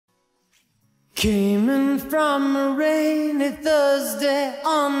Came in from a rainy Thursday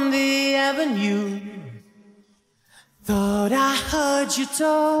on the avenue. Thought I heard you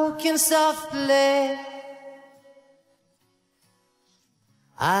talking softly.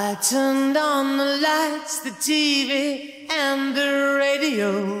 I turned on the lights, the TV and the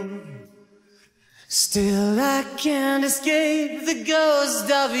radio. Still I can't escape the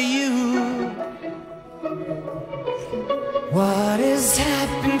ghost of you. What has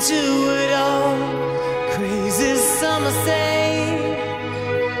happened to it all? Crazy summer say,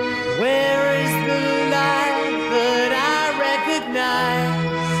 where is the light that I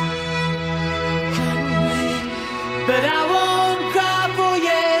recognize? Can't wait, but I won't cry for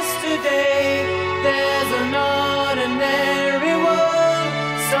yesterday. There's an ordinary world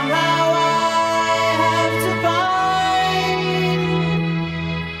somehow I have to find.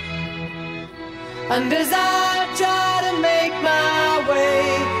 And as I try to make my way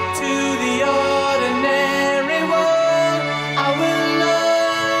to the ordinary world, I will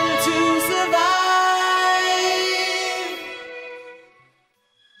learn to survive.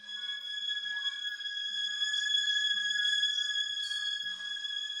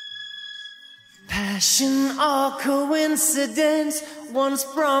 Passion or coincidence once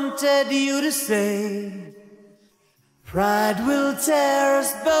prompted you to say, pride will tear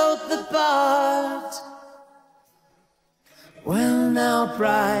us both apart. Well, now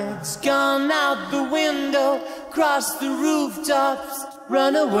pride's gone out the window, crossed the rooftops,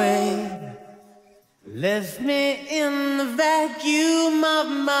 run away, left me in the vacuum of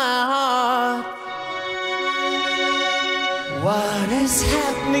my heart. What is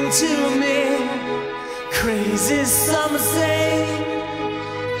happening to me? Crazy some say.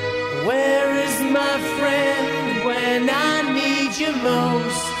 Where is my friend when I need you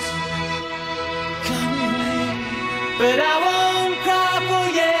most? But I won't cry for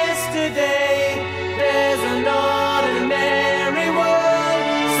yesterday. There's an ordinary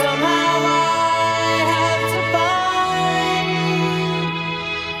world somehow I have to find.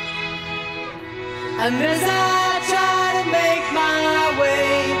 And as I try to make my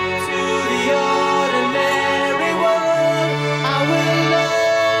way to the ordinary world, I will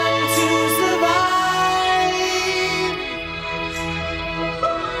learn to survive.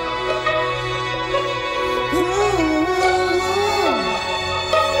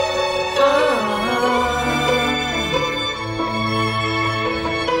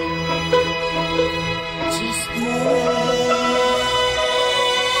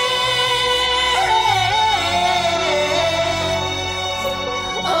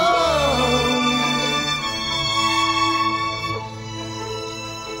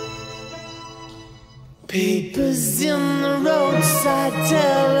 Papers in the roadside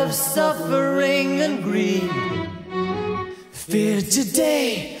tell of suffering and greed. Fear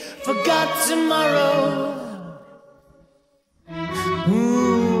today, forgot tomorrow.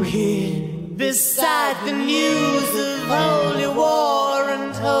 Ooh, here beside the news of holy war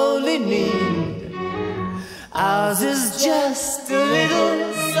and holy need, ours is just a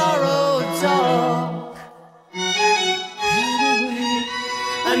little sorrow talk.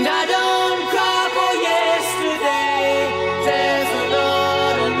 And I don't cry for yesterday. There's an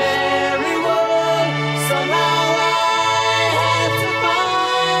ordinary world somehow I have to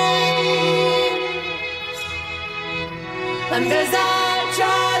find. And as I